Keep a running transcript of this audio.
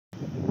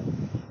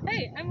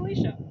Hey, I'm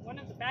Alicia, one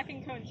of the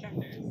backend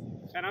co-instructors.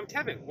 And I'm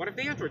Kevin, one of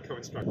the Android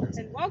co-instructors.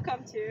 And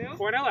welcome to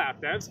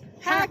CornellAppDev's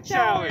Hack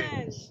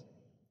Challenge!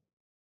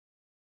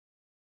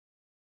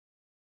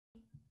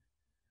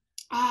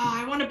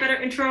 I want a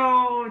better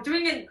intro.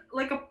 Doing it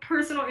like a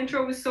personal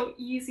intro was so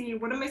easy.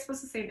 What am I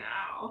supposed to say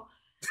now?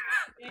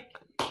 Maybe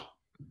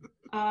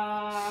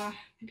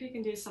I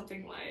can do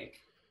something like,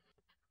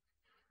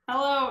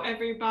 hello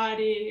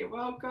everybody,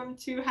 welcome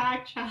to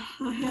Hack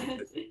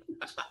Challenge.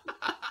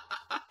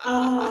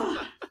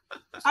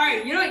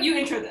 Alright, you know what? You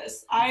intro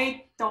this.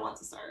 I don't want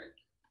to start.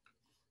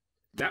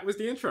 That was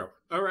the intro.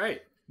 All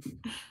right.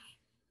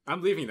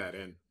 I'm leaving that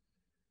in.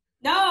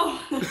 No!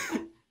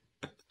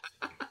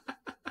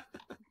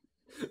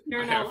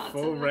 I have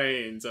full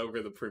reins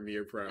over the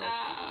Premiere Pro.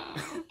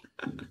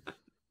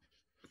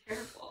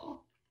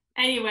 Terrible.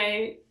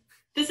 Anyway,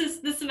 this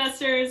is this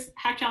semester's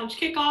Hack Challenge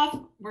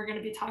Kickoff. We're going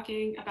to be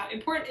talking about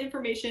important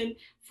information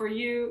for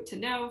you to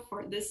know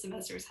for this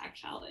semester's Hack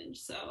Challenge.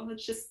 So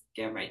let's just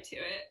get right to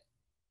it.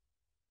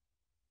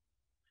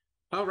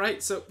 All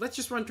right, so let's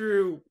just run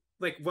through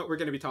what we're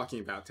going to be talking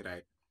about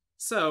today.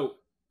 So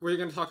we're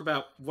going to talk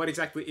about what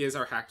exactly is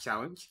our Hack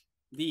Challenge,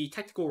 the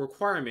technical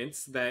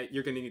requirements that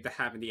you're going to need to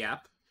have in the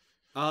app,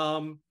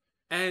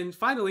 and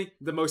finally,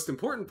 the most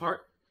important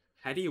part,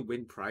 how do you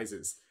win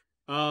prizes?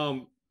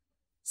 We're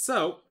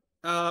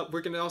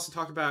going to also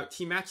talk about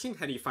team matching,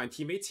 how do you find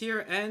teammates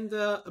here, and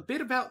a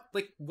bit about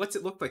what's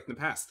it looked like in the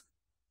past.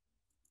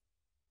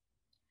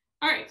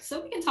 All right,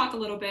 so we can talk a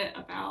little bit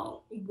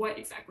about what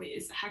exactly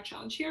is the Hack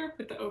Challenge here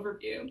with the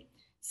overview.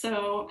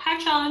 So Hack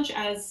Challenge,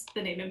 as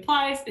the name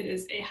implies, it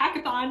is a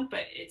hackathon,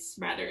 but it's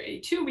rather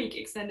a 2-week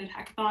extended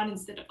hackathon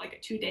instead of like a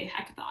 2-day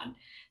hackathon.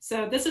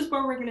 So this is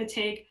where we're going to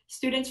take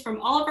students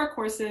from all of our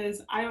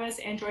courses, iOS,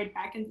 Android,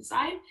 backend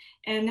design,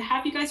 and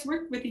have you guys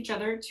work with each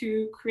other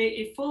to create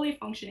a fully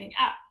functioning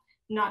app.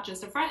 Not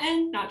just a front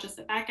end, not just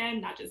a back end,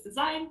 not just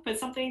design, but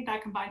something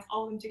that combines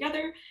all of them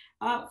together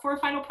for a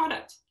final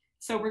product.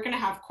 So we're going to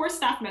have course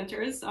staff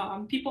mentors,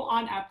 people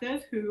on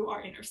AppDev who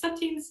are in our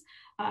sub-teams,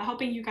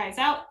 helping you guys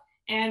out.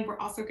 And we're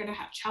also going to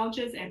have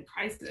challenges and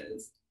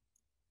prizes.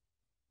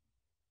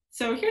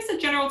 So here's the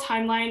general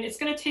timeline. It's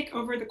going to take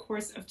over the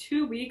course of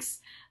 2 weeks.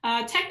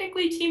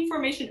 Technically, team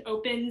formation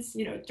opens,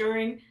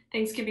 during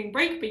Thanksgiving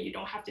break, but you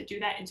don't have to do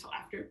that until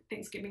after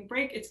Thanksgiving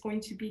break. It's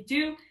going to be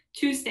due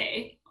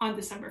Tuesday on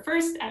December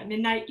 1st at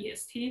midnight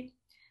EST.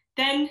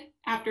 Then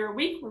after a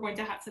week, we're going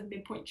to have some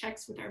midpoint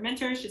checks with our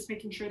mentors, just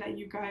making sure that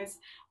you guys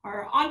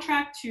are on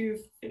track to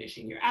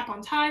finishing your app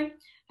on time.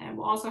 And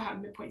we'll also have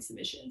midpoint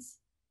submissions.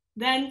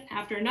 Then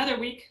after another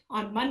week,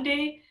 on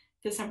Monday,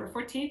 December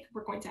 14th,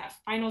 we're going to have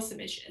final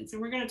submissions.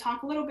 And we're going to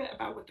talk a little bit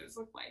about what those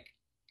look like.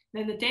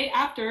 Then the day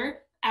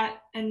after,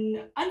 at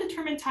an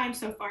undetermined time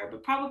so far,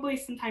 but probably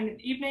sometime in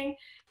the evening,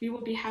 we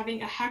will be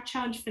having a Hack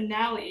Challenge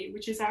finale,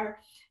 which is our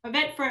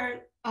event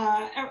for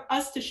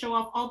us to show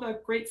off all the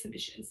great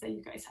submissions that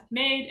you guys have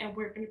made, and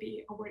we're going to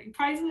be awarding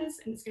prizes,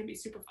 and it's going to be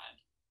super fun.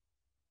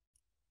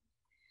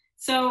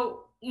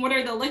 So what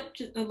are the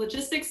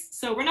logistics?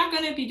 So we're not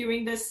going to be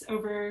doing this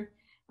over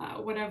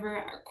whatever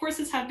our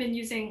courses have been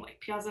using, like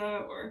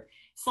Piazza or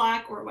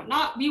Slack or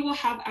whatnot. We will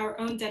have our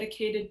own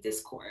dedicated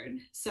Discord.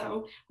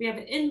 So we have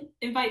an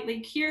invite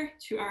link here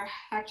to our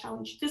Hack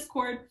Challenge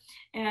Discord,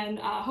 and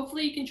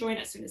hopefully you can join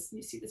as soon as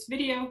you see this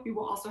video. We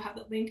will also have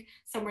the link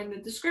somewhere in the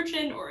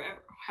description or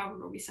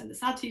however we send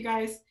this out to you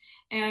guys.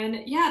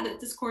 And yeah, the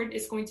Discord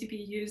is going to be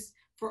used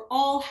for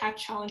all Hack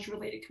Challenge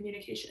related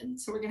communication.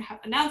 So we're going to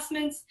have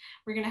announcements,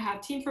 we're going to have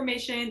team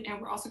formation,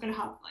 and we're also going to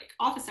have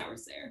office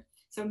hours there.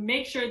 So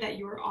make sure that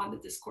you are on the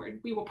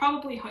Discord. We will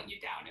probably hunt you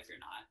down if you're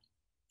not.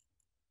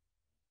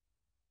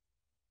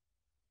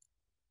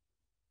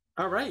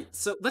 All right,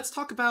 so let's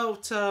talk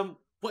about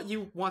what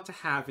you want to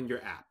have in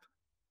your app.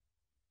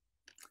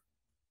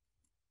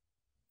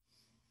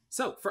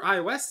 So for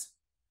iOS,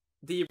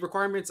 the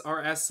requirements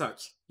are as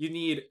such. You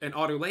need an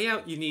auto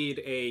layout, you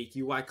need a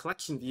UI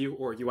collection view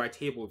or UI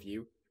table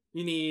view,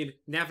 you need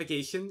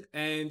navigation,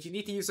 and you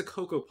need to use a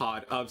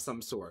CocoaPod of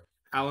some sort.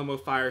 Alamo,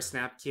 Fire,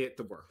 SnapKit,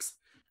 the works.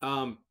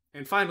 And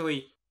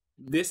finally,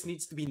 this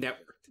needs to be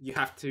networked. You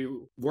have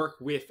to work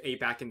with a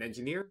backend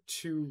engineer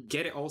to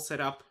get it all set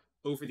up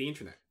over the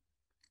internet.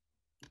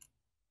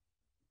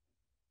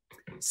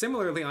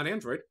 Similarly on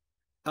Android,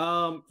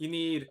 you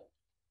need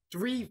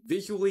 3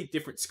 visually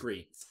different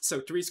screens. So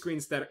 3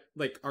 screens that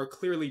are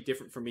clearly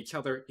different from each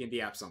other in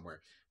the app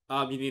somewhere.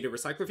 You need a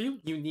recycler view,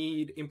 you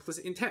need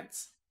implicit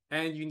intents,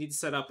 and you need to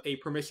set up a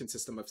permission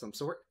system of some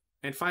sort.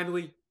 And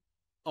finally,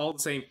 all the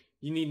same,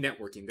 you need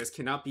networking. This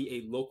cannot be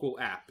a local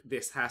app.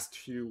 This has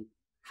to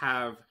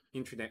have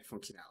internet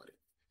functionality.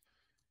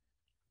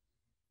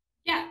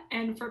 Yeah,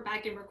 and for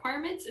backend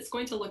requirements, it's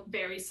going to look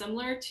very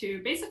similar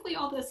to basically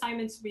all the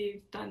assignments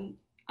we've done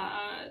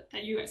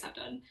that you guys have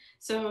done.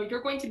 So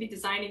you're going to be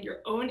designing your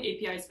own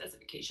API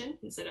specification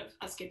instead of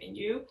us giving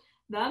you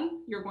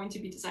them. You're going to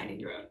be designing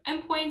your own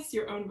endpoints,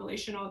 your own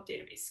relational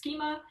database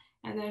schema,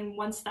 and then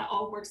once that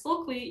all works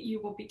locally,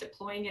 you will be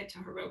deploying it to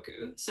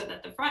Heroku so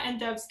that the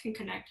front-end devs can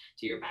connect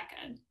to your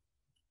backend.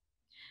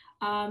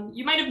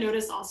 You might have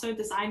noticed also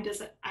design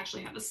doesn't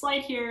actually have a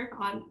slide here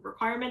on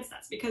requirements.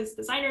 That's because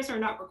designers are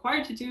not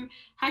required to do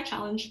Hack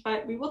Challenge,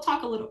 but we will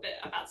talk a little bit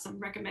about some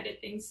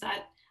recommended things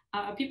that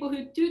people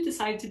who do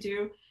decide to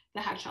do the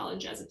Hack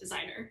Challenge as a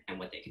designer and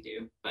what they could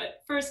do.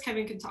 But first,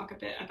 Kevin can talk a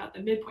bit about the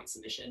midpoint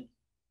submission.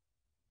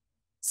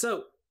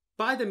 So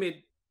by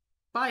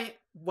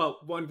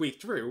 1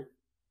 week through,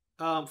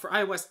 for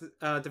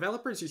iOS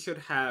developers, you should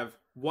have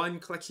one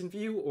collection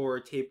view or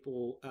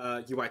table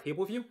UI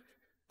table view,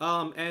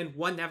 and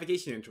one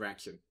navigation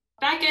interaction.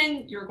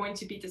 Backend, you're going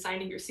to be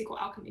designing your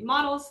SQL Alchemy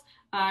models.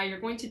 You're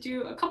going to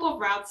do a couple of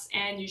routes,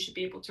 and you should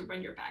be able to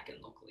run your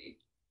backend locally.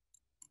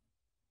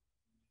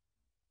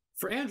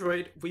 For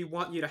Android, we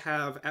want you to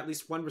have at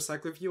least one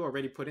recycler view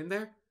already put in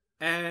there,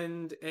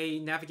 and a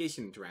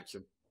navigation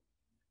interaction.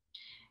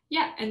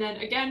 Yeah, and then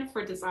again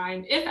for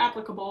design, if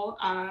applicable,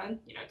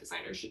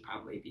 designers should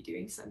probably be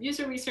doing some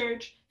user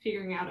research,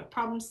 figuring out a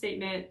problem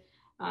statement,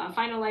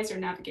 finalize your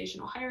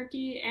navigational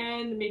hierarchy,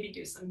 and maybe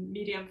do some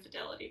medium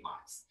fidelity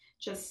mocks,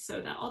 just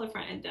so that all the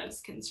front-end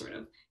devs can sort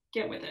of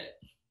get with it.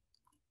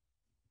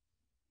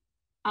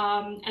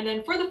 And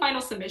then for the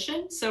final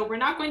submission, so we're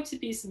not going to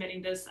be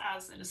submitting this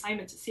as an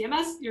assignment to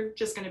CMS. You're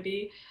just going to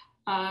be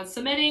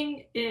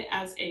submitting it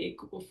as a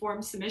Google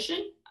Form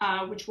submission,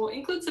 which will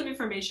include some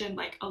information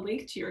like a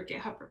link to your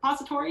GitHub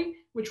repository,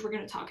 which we're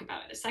going to talk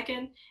about in a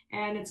second.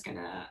 And it's going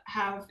to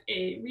have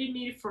a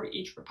README for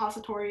each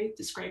repository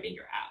describing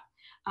your app.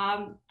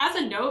 As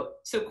a note,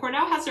 so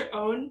Cornell has their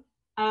own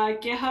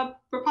GitHub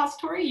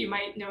repository. You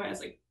might know it as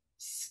like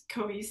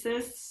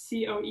Coesis,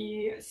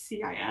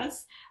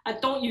 C-O-E-C-I-S.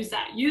 Don't use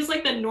that. Use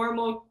like the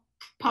normal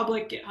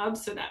public GitHub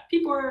so that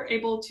people are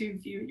able to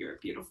view your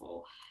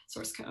beautiful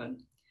source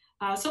code.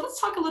 So let's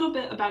talk a little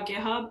bit about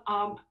GitHub.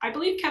 I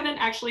believe Kevin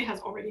actually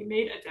has already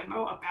made a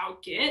demo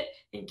about Git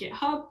in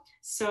GitHub.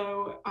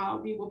 So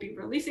we will be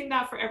releasing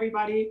that for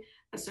everybody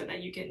so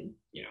that you can,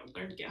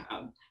 learn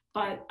GitHub.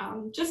 But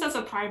just as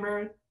a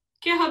primer,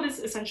 GitHub is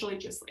essentially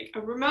just like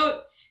a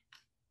remote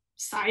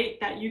site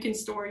that you can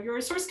store your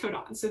source code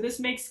on. So this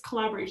makes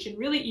collaboration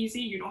really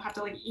easy. You don't have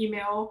to like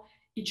email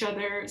each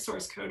other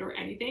source code or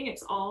anything.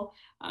 It's all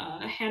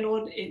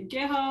handled in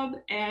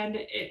GitHub, and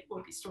it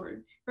will be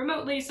stored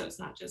remotely, so it's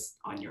not just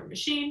on your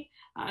machine.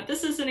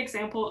 This is an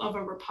example of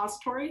a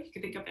repository. You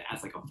can think of it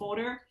as like a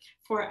folder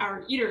for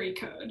our eatery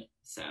code.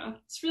 So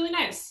it's really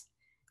nice.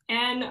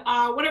 And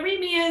what a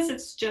README is,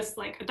 it's just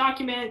like a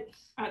document,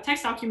 a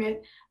text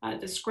document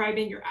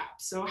describing your app.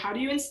 So how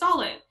do you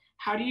install it?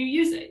 How do you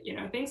use it?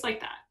 Things like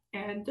that.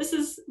 And this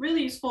is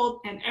really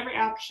useful, and every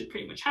app should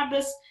pretty much have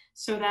this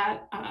so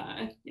that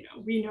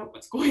we know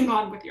what's going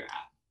on with your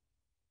app.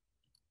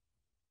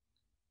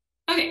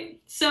 Okay,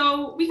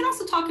 so we can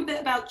also talk a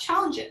bit about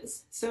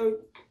challenges. So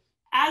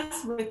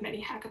as with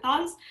many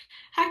hackathons,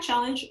 Hack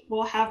Challenge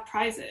will have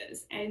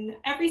prizes, and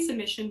every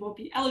submission will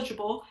be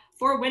eligible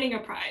for winning a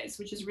prize,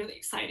 which is really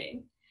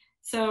exciting.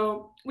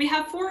 So we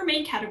have 4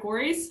 main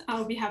categories.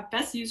 We have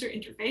best user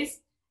interface,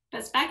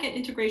 best backend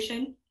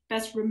integration,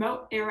 best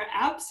remote era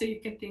app. So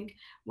you can think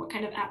what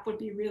kind of app would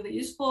be really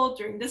useful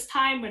during this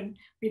time when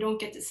we don't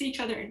get to see each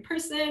other in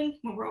person,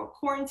 when we're all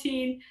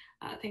quarantined,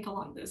 think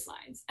along those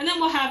lines. And then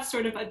we'll have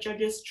sort of a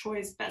judge's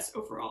choice best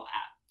overall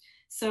app.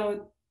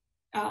 So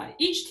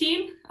each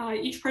team,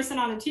 each person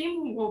on a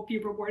team will be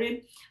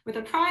rewarded with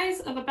a prize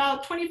of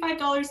about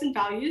 $25 in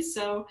value.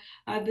 So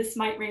this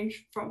might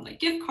range from like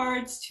gift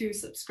cards to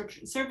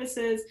subscription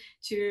services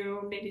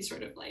to maybe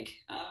sort of like,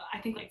 I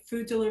think like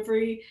food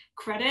delivery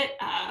credit.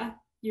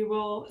 You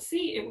will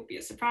see, it will be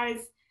a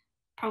surprise.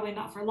 Probably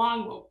not for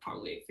long. We'll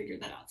probably figure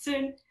that out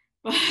soon.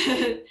 But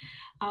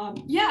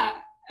yeah,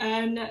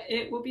 and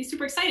it will be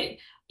super exciting.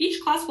 Each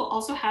class will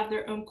also have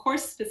their own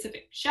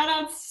course-specific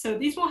shoutouts. So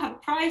these won't have a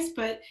prize,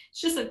 but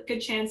it's just a good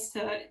chance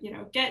to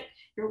get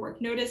your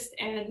work noticed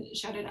and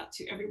shouted out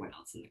to everyone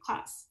else in the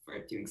class for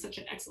doing such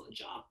an excellent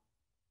job.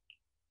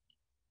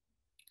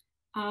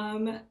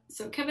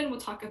 So Kevin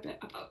will talk a bit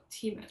about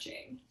team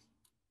matching.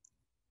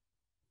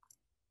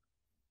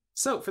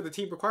 So for the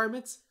team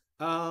requirements,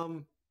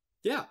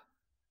 yeah,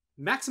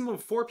 maximum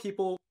 4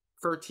 people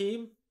per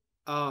team.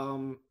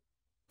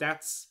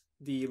 That's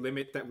the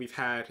limit that we've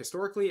had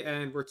historically,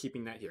 and we're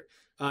keeping that here.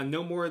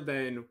 No more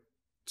than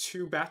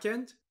 2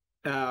 backend,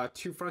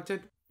 2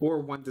 frontend, or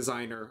 1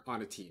 designer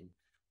on a team.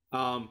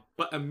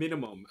 But a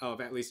minimum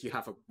of at least you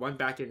have 1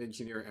 backend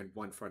engineer and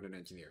 1 frontend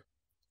engineer.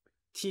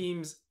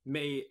 Teams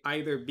may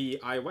either be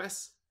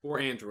iOS or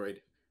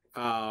Android,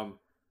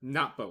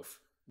 not both.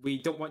 We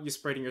don't want you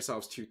spreading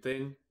yourselves too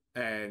thin,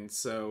 and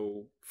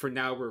so for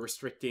now we're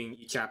restricting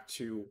each app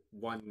to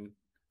 1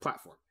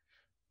 platform.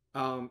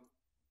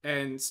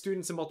 And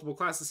students in multiple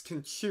classes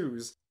can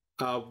choose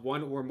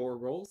 1 or more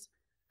roles.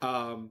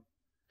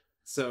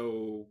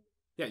 So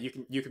yeah,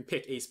 you can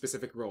pick a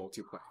specific role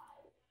to play.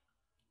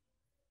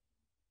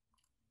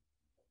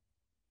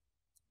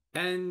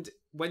 And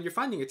when you're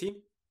finding a team,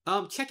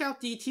 check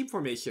out the team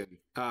formation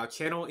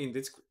channel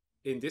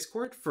in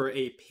Discord for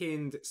a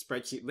pinned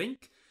spreadsheet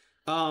link,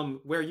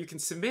 where you can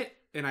submit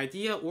an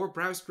idea or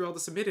browse through all the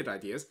submitted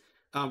ideas.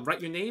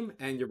 write your name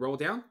and your role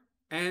down,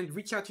 and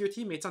reach out to your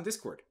teammates on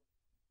Discord.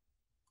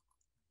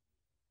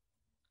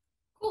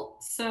 Cool.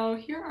 So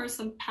here are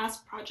some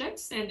past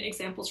projects and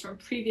examples from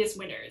previous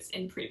winners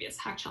in previous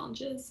hack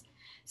challenges.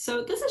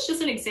 So this is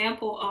just an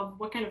example of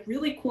what kind of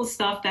really cool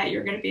stuff that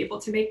you're going to be able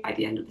to make by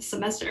the end of the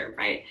semester,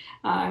 right?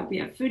 We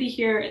have Foodie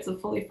here. It's a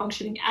fully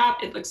functioning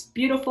app. It looks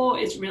beautiful.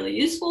 It's really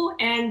useful.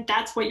 And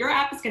that's what your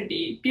app is going to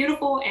be,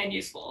 beautiful and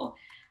useful.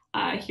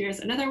 Here's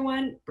another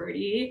one,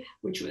 Birdie,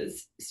 which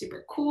was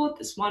super cool.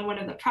 This won one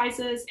of the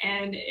prizes,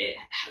 and it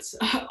has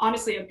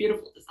honestly a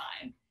beautiful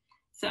design.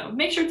 So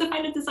make sure to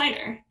find a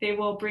designer. They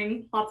will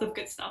bring lots of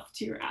good stuff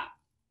to your app.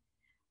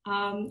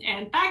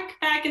 And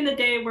back in the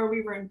day where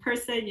we were in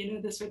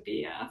person, this would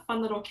be a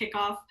fun little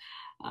kickoff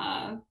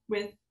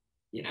with,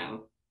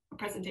 a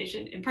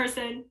presentation in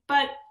person.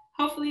 But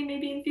hopefully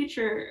maybe in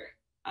future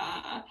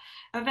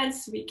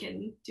events we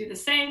can do the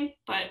same.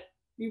 But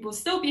we will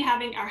still be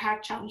having our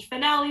hack challenge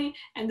finale,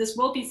 and this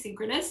will be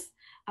synchronous.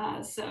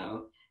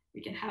 So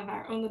we can have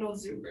our own little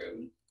Zoom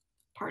room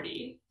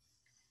party.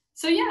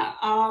 So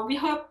yeah, we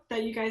hope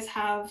that you guys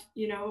have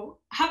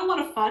a lot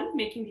of fun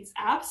making these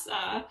apps.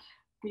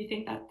 We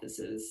think that this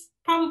is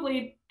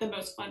probably the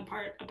most fun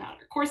part about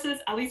our courses.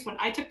 At least when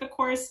I took the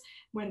course,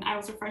 when I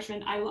was a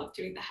freshman, I loved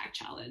doing the hack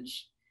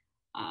challenge.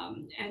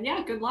 And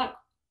yeah, good luck.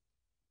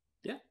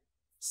 Yeah.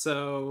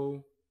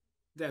 So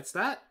that's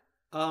that.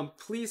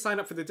 Please sign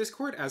up for the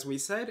Discord, as we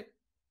said,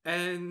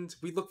 and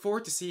we look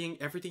forward to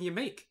seeing everything you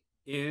make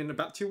in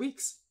about 2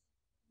 weeks.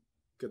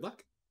 Good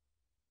luck.